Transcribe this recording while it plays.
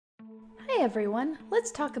Hi everyone,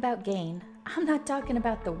 let's talk about gain. I'm not talking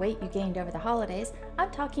about the weight you gained over the holidays,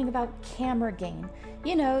 I'm talking about camera gain.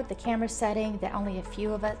 You know, the camera setting that only a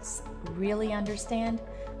few of us really understand.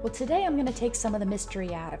 Well, today I'm going to take some of the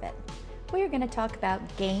mystery out of it. We're going to talk about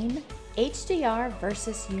gain, HDR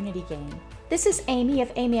versus unity gain. This is Amy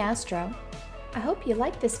of Amy Astro. I hope you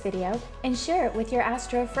like this video and share it with your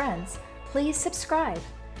Astro friends. Please subscribe.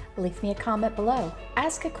 Leave me a comment below.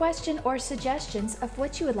 Ask a question or suggestions of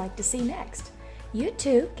what you would like to see next. You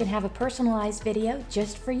too can have a personalized video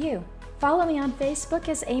just for you. Follow me on Facebook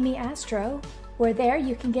as Amy Astro, where there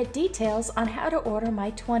you can get details on how to order my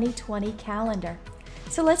 2020 calendar.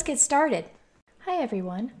 So let's get started. Hi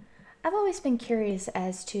everyone. I've always been curious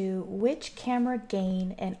as to which camera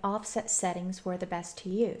gain and offset settings were the best to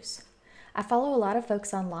use. I follow a lot of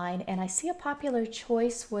folks online and I see a popular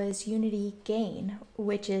choice was unity gain,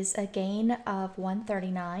 which is a gain of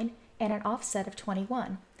 139 and an offset of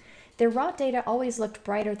 21. Their raw data always looked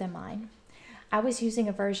brighter than mine. I was using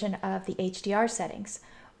a version of the HDR settings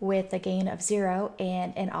with a gain of 0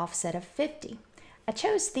 and an offset of 50. I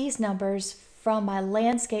chose these numbers from my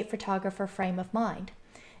landscape photographer frame of mind.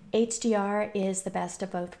 HDR is the best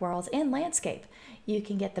of both worlds in landscape. You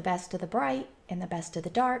can get the best of the bright and the best of the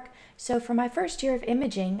dark. So for my first year of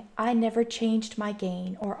imaging, I never changed my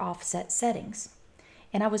gain or offset settings.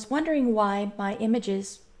 And I was wondering why my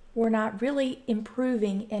images were not really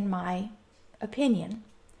improving in my opinion.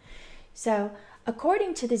 So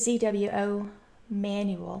according to the ZWO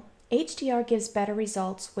manual, HDR gives better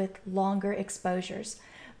results with longer exposures.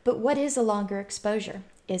 But what is a longer exposure?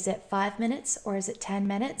 Is it 5 minutes or is it 10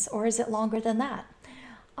 minutes or is it longer than that?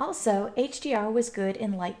 Also, HDR was good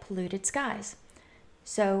in light polluted skies.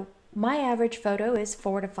 So my average photo is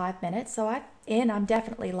 4 to 5 minutes, so I'm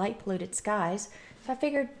definitely light polluted skies. So I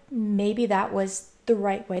figured maybe that was the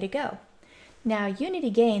right way to go. Now, unity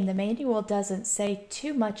gain, the manual doesn't say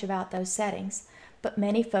too much about those settings, but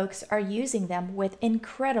many folks are using them with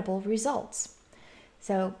incredible results.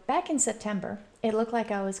 So back in September, it looked like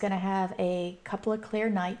I was going to have a couple of clear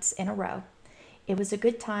nights in a row. It was a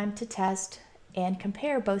good time to test and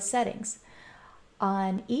compare both settings.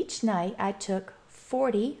 On each night, I took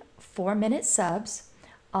 40 4-minute subs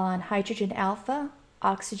on hydrogen alpha,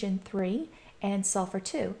 oxygen 3, and sulfur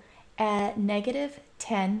 2 at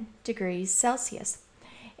 -10 degrees Celsius.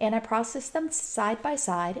 And I processed them side by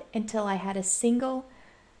side until I had a single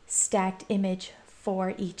stacked image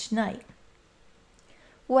for each night.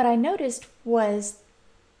 What I noticed was,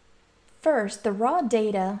 first, the raw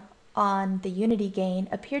data on the unity gain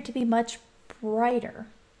appeared to be much brighter.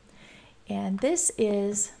 And this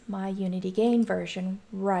is my unity gain version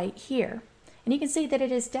right here. And you can see that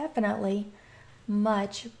it is definitely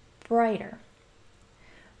much brighter.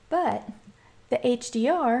 But the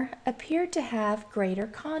HDR appeared to have greater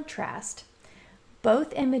contrast.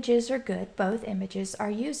 Both images are good, both images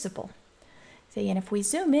are usable. See, and if we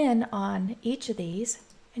zoom in on each of these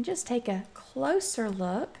and just take a closer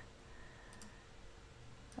look,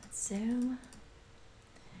 let's zoom.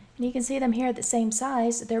 And you can see them here at the same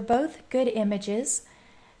size. They're both good images.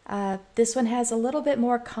 This one has a little bit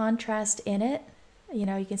more contrast in it. You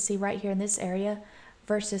know, you can see right here in this area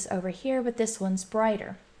versus over here, but this one's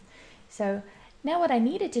brighter. So now what I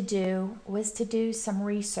needed to do was to do some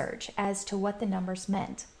research as to what the numbers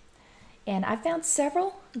meant. And I found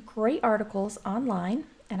several great articles online,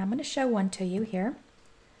 and I'm going to show one to you here.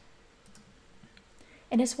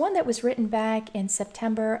 And it's one that was written back in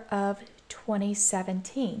September of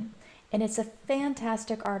 2017, and it's a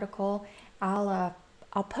fantastic article. I'll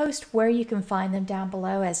post where you can find them down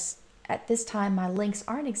below, as at this time my links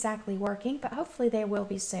aren't exactly working, but hopefully they will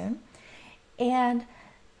be soon. And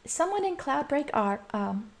someone in Cloudbreak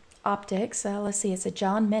Optics, let's see, it's a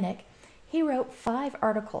John Minnick, he wrote 5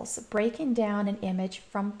 articles breaking down an image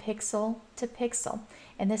from pixel to pixel.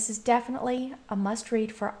 And this is definitely a must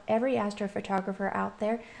read for every astrophotographer out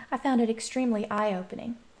there. I found it extremely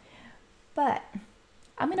eye-opening. But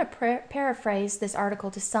I'm going to paraphrase this article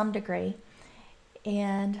to some degree.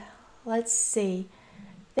 And let's see.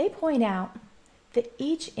 They point out that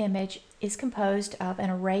each image is composed of an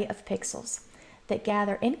array of pixels that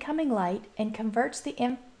gather incoming light and converts the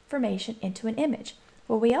information into an image.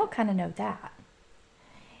 Well, we all kind of know that.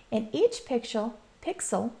 And each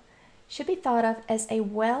pixel should be thought of as a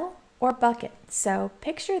well or bucket. So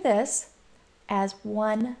picture this as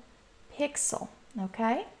one pixel,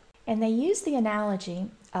 okay? And they use the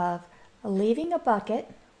analogy of leaving a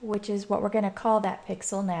bucket, which is what we're going to call that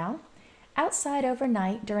pixel now, outside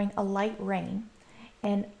overnight during a light rain.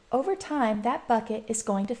 And over time, that bucket is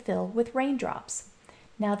going to fill with raindrops.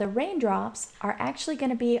 Now the raindrops are actually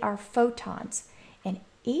going to be our photons, and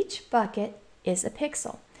Each bucket is a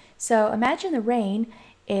pixel. So imagine the rain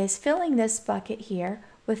is filling this bucket here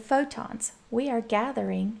with photons. We are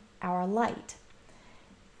gathering our light.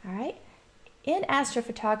 All right. In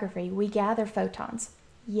astrophotography, we gather photons,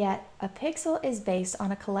 yet a pixel is based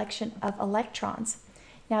on a collection of electrons.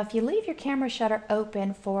 Now, if you leave your camera shutter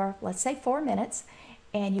open for, let's say, 4 minutes,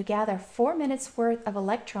 and you gather 4 minutes worth of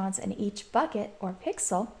electrons in each bucket or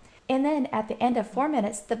pixel, and then at the end of 4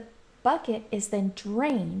 minutes, the bucket is then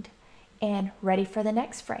drained and ready for the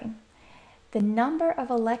next frame. The number of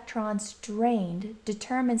electrons drained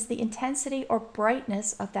determines the intensity or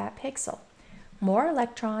brightness of that pixel. More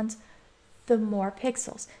electrons, the more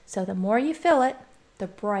pixels. So the more you fill it, the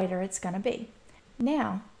brighter it's going to be.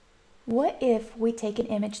 Now, what if we take an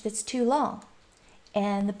image that's too long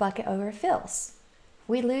and the bucket overfills?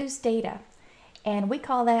 We lose data, and we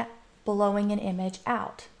call that blowing an image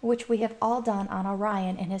out, which we have all done on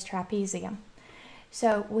Orion in his trapezium.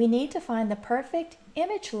 So we need to find the perfect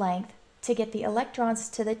image length to get the electrons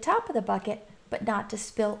to the top of the bucket, but not to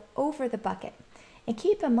spill over the bucket. And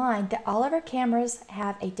keep in mind that all of our cameras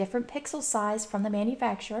have a different pixel size from the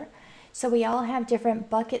manufacturer, so we all have different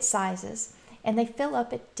bucket sizes, and they fill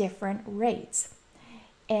up at different rates.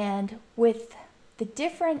 And with the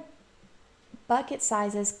different bucket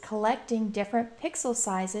sizes collecting different pixel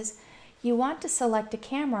sizes, you want to select a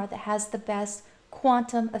camera that has the best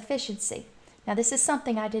quantum efficiency. Now, this is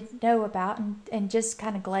something I didn't know about and just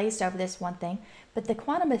kind of glazed over this one thing, but the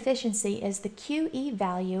quantum efficiency is the QE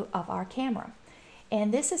value of our camera.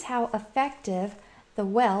 And this is how effective the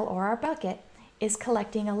well, or our bucket, is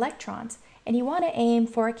collecting electrons. And you want to aim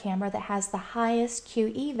for a camera that has the highest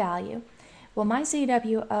QE value. Well, my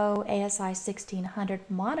ZWO ASI 1600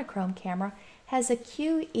 monochrome camera has a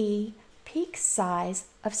QE peak size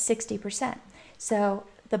of 60%. So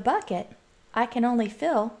the bucket, I can only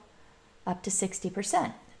fill up to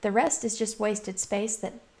 60%. The rest is just wasted space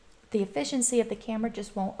that the efficiency of the camera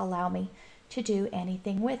just won't allow me to do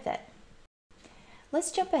anything with it.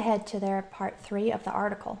 Let's jump ahead to their part 3 of the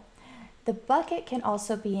article. The bucket can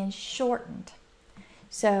also be shortened.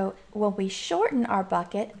 So when we shorten our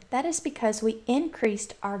bucket, that is because we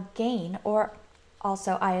increased our gain, or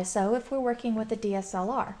also ISO if we're working with a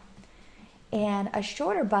DSLR. And a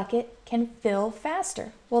shorter bucket can fill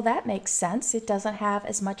faster. Well, that makes sense. It doesn't have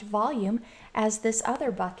as much volume as this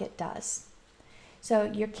other bucket does. So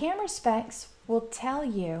your camera specs will tell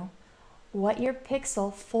you what your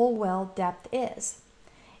pixel full well depth is.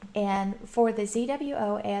 And for the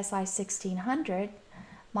ZWO ASI 1600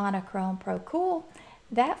 monochrome Pro Cool,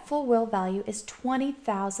 that full well value is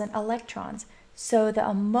 20,000 electrons. So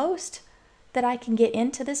the most that I can get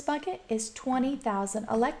into this bucket is 20,000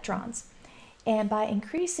 electrons. And by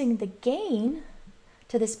increasing the gain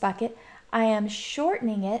to this bucket, I am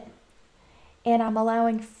shortening it and I'm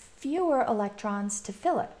allowing fewer electrons to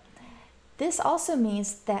fill it. This also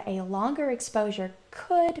means that a longer exposure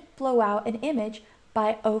could blow out an image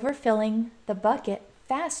by overfilling the bucket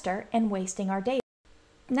faster and wasting our data.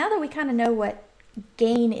 Now that we kind of know what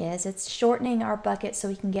gain is, it's shortening our bucket so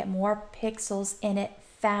we can get more pixels in it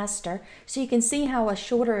faster. So you can see how a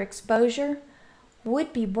shorter exposure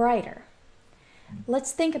would be brighter.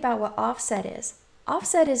 Let's think about what offset is.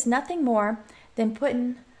 Offset is nothing more than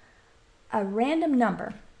putting a random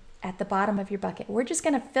number at the bottom of your bucket. We're just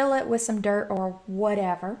going to fill it with some dirt or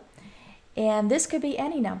whatever, and this could be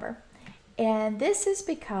any number. And this is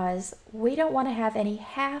because we don't want to have any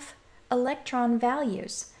half electron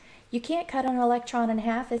values. You can't cut an electron in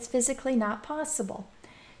half. It's physically not possible.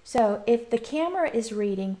 So if the camera is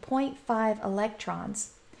reading 0.5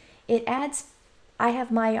 electrons, it adds, I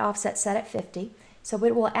have my offset set at 50, so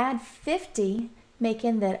it will add 50,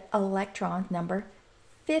 making the electron number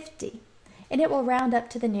 50. And it will round up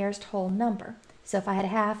to the nearest whole number. So if I had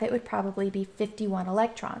half, it would probably be 51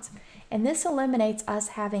 electrons. And this eliminates us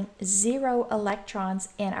having 0 electrons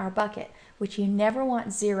in our bucket, which you never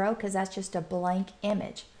want 0 because that's just a blank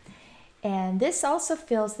image. And this also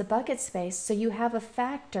fills the bucket space, so you have a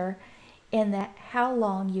factor in that how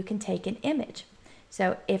long you can take an image.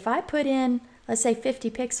 So if I put in, let's say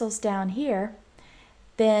 50 pixels down here,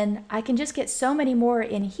 then I can just get so many more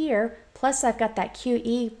in here, plus I've got that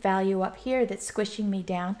QE value up here that's squishing me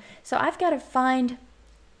down. So I've got to find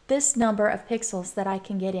this number of pixels that I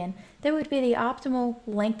can get in that would be the optimal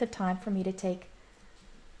length of time for me to take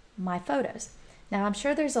my photos. Now, I'm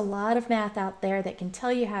sure there's a lot of math out there that can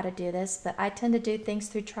tell you how to do this, but I tend to do things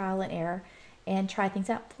through trial and error and try things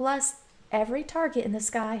out. Plus, every target in the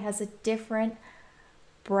sky has a different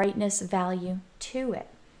brightness value to it.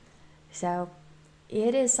 So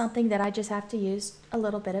it is something that I just have to use a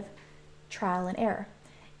little bit of trial and error.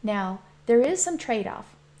 Now, there is some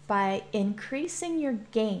trade-off. by increasing your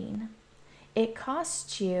gain, it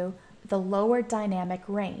costs you the lower dynamic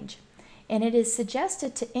range. And it is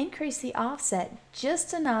suggested to increase the offset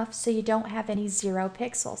just enough so you don't have any 0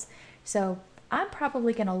 pixels. So I'm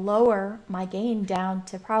probably going to lower my gain down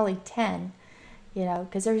to probably 10,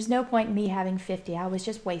 because there's no point in me having 50. I was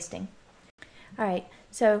just wasting. All right,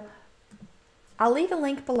 so I'll leave a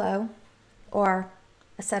link below or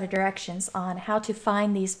a set of directions on how to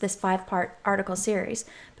find this 5-part article series.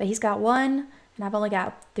 But he's got one, and I've only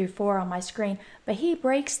got through 4 on my screen. But he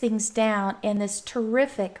breaks things down in this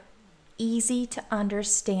terrific, easy to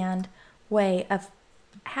understand way of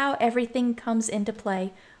how everything comes into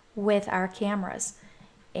play with our cameras.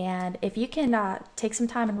 And if you can take some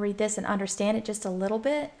time and read this and understand it just a little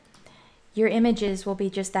bit, your images will be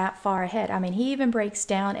just that far ahead. I mean, he even breaks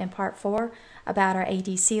down in part 4 about our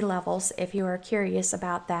ADC levels if you are curious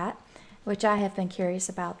about that, which I have been curious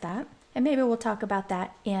about that. And maybe we'll talk about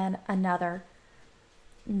that in another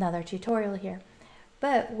tutorial here.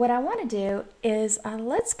 But what I want to do is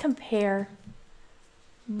let's compare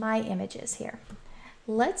my images here.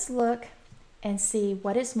 Let's look and see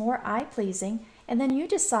what is more eye-pleasing, and then you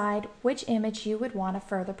decide which image you would want to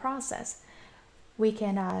further process. We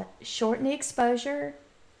can shorten the exposure,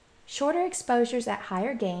 shorter exposures at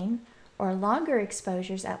higher gain, or longer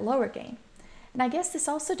exposures at lower gain. And I guess this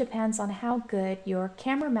also depends on how good your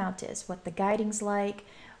camera mount is, what the guiding's like,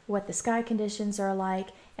 what the sky conditions are like,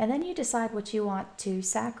 and then you decide what you want to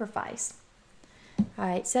sacrifice. All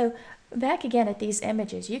right, so back again at these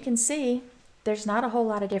images, you can see there's not a whole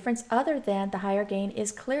lot of difference other than the higher gain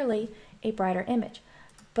is clearly a brighter image.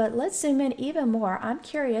 But let's zoom in even more. I'm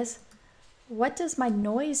curious, what does my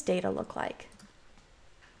noise data look like?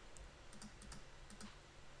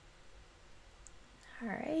 All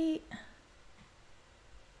right,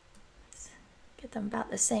 let's get them about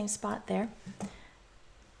the same spot there.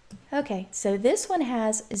 Okay, so this one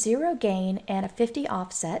has 0 gain and a 50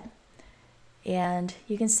 offset. And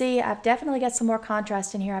you can see I've definitely got some more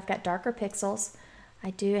contrast in here. I've got darker pixels.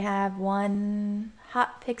 I do have one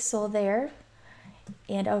hot pixel there.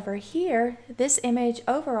 And over here, this image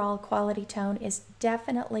overall quality tone is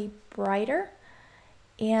definitely brighter.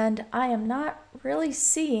 And I am not really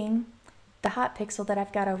seeing the hot pixel that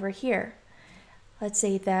I've got over here. Let's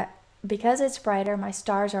see, that because it's brighter, my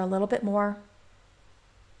stars are a little bit more,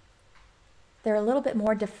 they're a little bit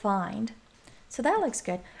more defined. So that looks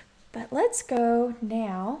good. But let's go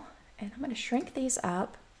now, and I'm going to shrink these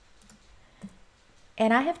up.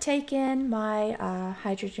 And I have taken my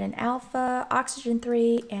hydrogen alpha, oxygen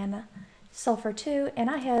 3, and sulfur 2, and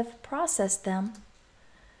I have processed them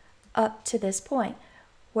up to this point,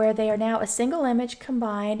 where they are now a single image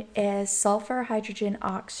combined as sulfur, hydrogen,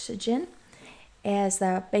 oxygen as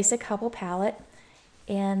the basic Hubble palette.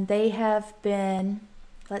 And they have been,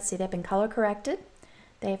 let's see, they've been color corrected.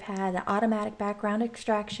 They've had the automatic background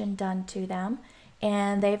extraction done to them,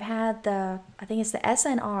 and they've had the, I think it's the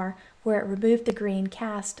SNR, where it removed the green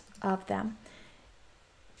cast of them.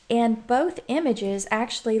 And both images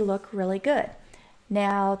actually look really good.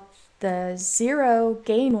 Now, the 0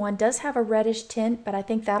 gain one does have a reddish tint, but I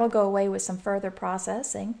think that'll go away with some further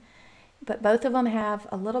processing. But both of them have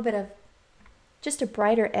a little bit of just a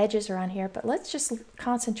brighter edges around here. But let's just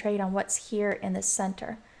concentrate on what's here in the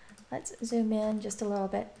center. Let's zoom in just a little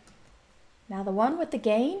bit. Now the one with the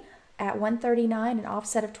gain at 139 and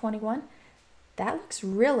offset of 21, that looks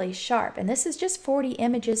really sharp. And this is just 40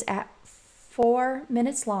 images at 4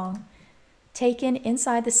 minutes long, taken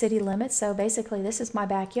inside the city limits. So basically this is my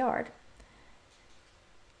backyard.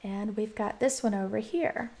 And we've got this one over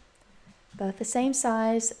here, both the same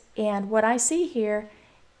size. And what I see here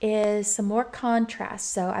is some more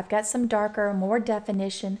contrast. So I've got some darker, more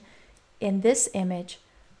definition in this image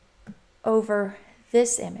over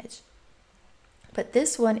this image. But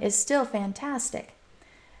this one is still fantastic.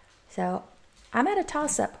 So I'm at a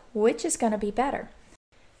toss-up. Which is going to be better?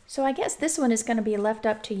 So I guess this one is going to be left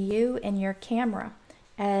up to you and your camera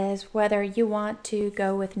as whether you want to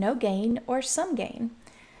go with no gain or some gain.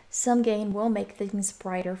 Some gain will make things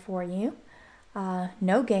brighter for you.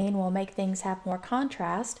 No gain will make things have more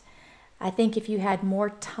contrast. I think if you had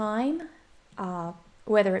more time,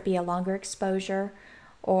 whether it be a longer exposure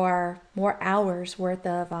or more hours worth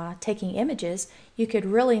of taking images, you could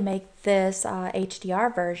really make this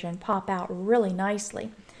HDR version pop out really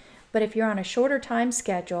nicely. But if you're on a shorter time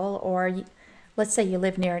schedule, or let's say you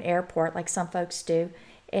live near an airport like some folks do,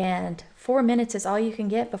 and 4 minutes is all you can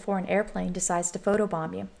get before an airplane decides to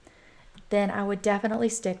photobomb you, then I would definitely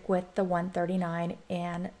stick with the 139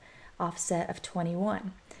 and offset of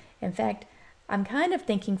 21. In fact, I'm kind of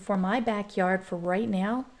thinking for my backyard for right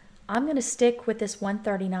now, I'm going to stick with this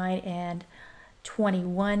 139 and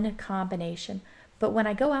 21 combination. But when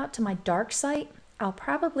I go out to my dark site, I'll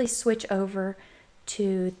probably switch over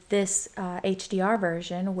to this HDR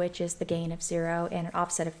version, which is the gain of 0 and an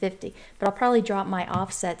offset of 50. But I'll probably drop my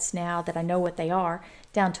offsets now that I know what they are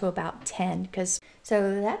down to about 10.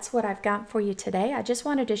 So that's what I've got for you today. I just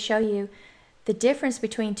wanted to show you the difference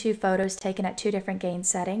between two photos taken at two different gain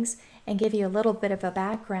settings and give you a little bit of a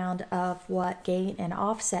background of what gain and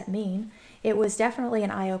offset mean. It was definitely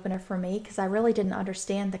an eye-opener for me because I really didn't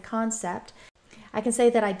understand the concept. I can say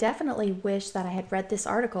that I definitely wish that I had read this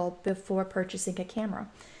article before purchasing a camera,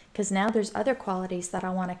 because now there's other qualities that I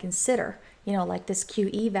want to consider, you know, like this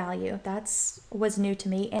QE value. Was new to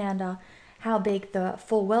me, and how big the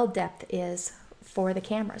full well depth is for the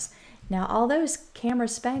cameras. Now, all those camera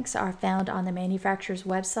specs are found on the manufacturer's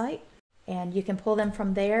website, and you can pull them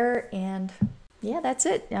from there, and yeah, that's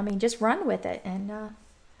it. I mean, just run with it, and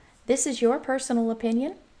this is your personal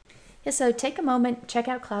opinion. Yeah, so take a moment, check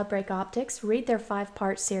out Cloudbreak Optics, read their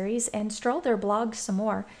 5-part series, and stroll their blog some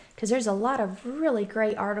more, because there's a lot of really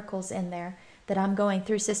great articles in there that I'm going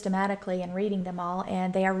through systematically and reading them all,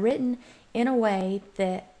 and they are written in a way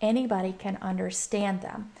that anybody can understand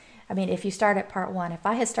them. I mean, if you start at part 1, if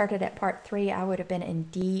I had started at part 3, I would have been in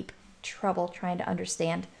deep trouble trying to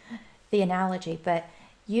understand the analogy, but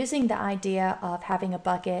using the idea of having a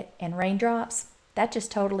bucket and raindrops, that just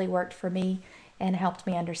totally worked for me and helped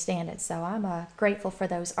me understand it. So I'm grateful for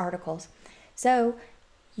those articles. So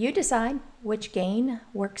you decide which gain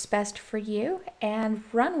works best for you and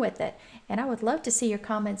run with it. And I would love to see your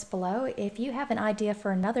comments below. If you have an idea for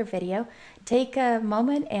another video, take a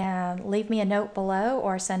moment and leave me a note below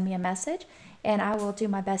or send me a message, and I will do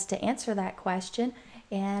my best to answer that question.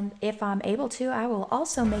 And if I'm able to, I will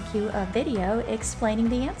also make you a video explaining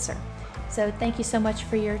the answer. So thank you so much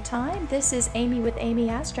for your time. This is Amy with Amy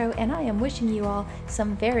Astro, and I am wishing you all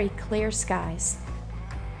some very clear skies.